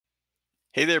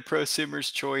Hey there, Prosumer's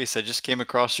Choice. I just came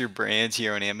across your brands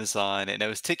here on Amazon and I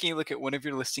was taking a look at one of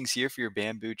your listings here for your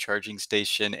bamboo charging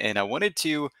station. And I wanted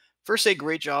to first say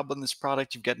great job on this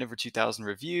product. You've gotten over 2,000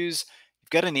 reviews. You've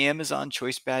got an Amazon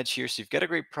Choice badge here, so you've got a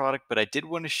great product. But I did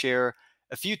want to share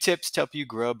a few tips to help you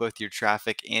grow both your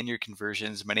traffic and your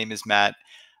conversions. My name is Matt.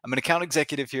 I'm an account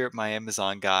executive here at my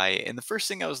Amazon guy. And the first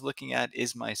thing I was looking at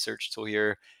is my search tool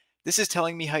here. This is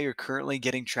telling me how you're currently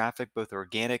getting traffic, both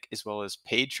organic as well as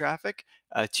paid traffic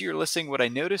to your listing. What I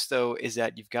noticed though is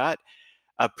that you've got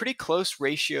a pretty close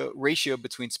ratio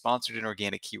between sponsored and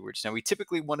organic keywords. Now we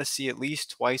typically want to see at least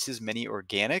twice as many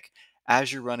organic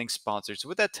as you're running sponsored. So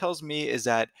what that tells me is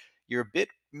that you're a bit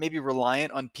maybe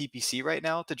reliant on PPC right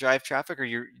now to drive traffic, or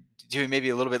you're doing maybe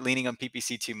a little bit leaning on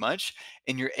PPC too much,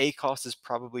 and your A cost is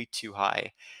probably too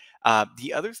high.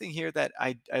 The other thing here that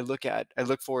I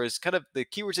look for is kind of the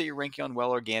keywords that you're ranking on well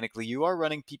organically. You are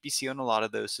running PPC on a lot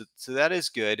of those, so that is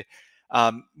good.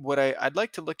 What I'd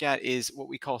like to look at is what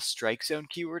we call strike zone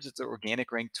keywords. It's an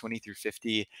organic rank 20 through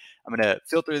 50. I'm going to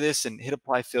filter this and hit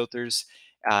apply filters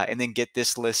and then get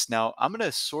this list. Now I'm going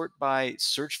to sort by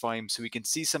search volume so we can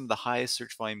see some of the highest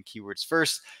search volume keywords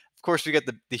first. Of course, we got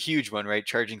the huge one, right?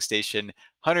 Charging station,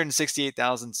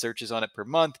 168,000 searches on it per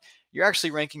month. You're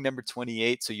actually ranking number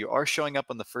 28, so you are showing up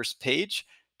on the first page.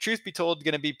 Truth be told,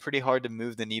 going to be pretty hard to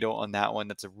move the needle on that one.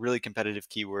 That's a really competitive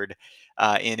keyword,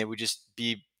 and it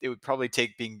would probably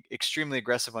take being extremely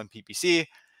aggressive on PPC,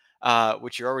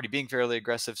 which you're already being fairly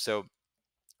aggressive. So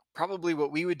probably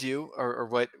what we would do, or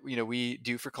what we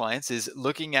do for clients, is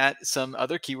looking at some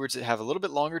other keywords that have a little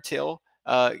bit longer tail,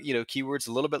 keywords,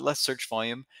 a little bit less search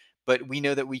volume, but we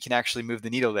know that we can actually move the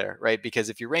needle there, right? Because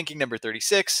if you're ranking number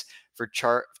 36 for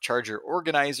charger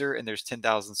organizer and there's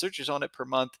 10,000 searches on it per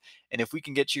month, and if we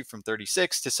can get you from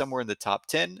 36 to somewhere in the top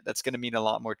 10, that's going to mean a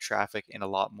lot more traffic and a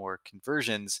lot more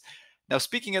conversions. Now,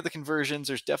 speaking of the conversions,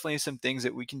 there's definitely some things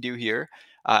that we can do here.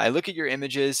 I look at your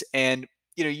images, and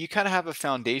you kind of have a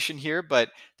foundation here, but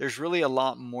there's really a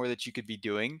lot more that you could be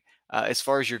doing as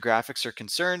far as your graphics are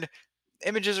concerned.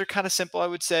 Images are kind of simple, I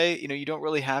would say. You don't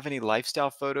really have any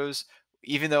lifestyle photos,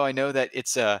 even though I know that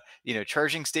it's a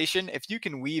charging station. If you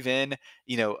can weave in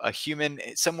a human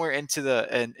somewhere into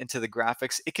the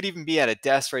graphics, it could even be at a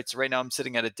desk, right? So right now I'm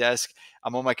sitting at a desk,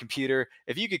 I'm on my computer.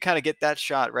 If you could kind of get that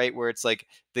shot right, where it's like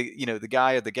the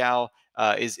guy or the gal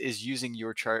is using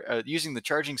using the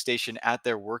charging station at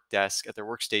their work desk, at their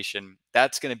workstation,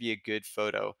 that's going to be a good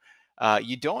photo.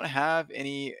 You don't have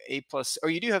any A plus, or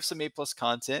you do have some A plus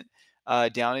content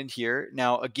down in here.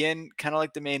 Now, again, kind of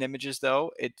like the main images,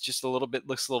 though, it just a little bit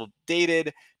looks a little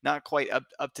dated, not quite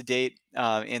up to date.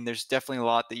 And there's definitely a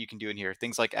lot that you can do in here.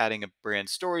 Things like adding a brand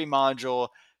story module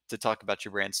to talk about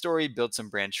your brand story, build some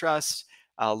brand trust.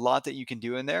 A lot that you can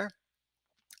do in there,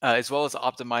 as well as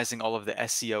optimizing all of the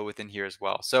SEO within here as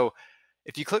well. So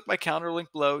if you click my calendar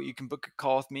link below, you can book a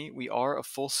call with me. We are a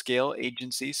full scale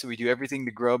agency, so we do everything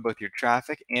to grow both your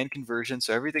traffic and conversion.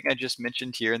 So everything I just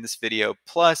mentioned here in this video,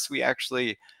 plus we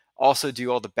actually also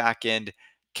do all the back end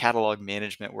catalog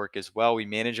management work as well. We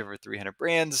manage over 300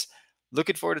 brands.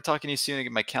 Looking forward to talking to you soon.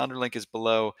 Again, my calendar link is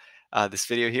below this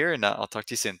video here, and I'll talk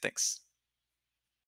to you soon. Thanks.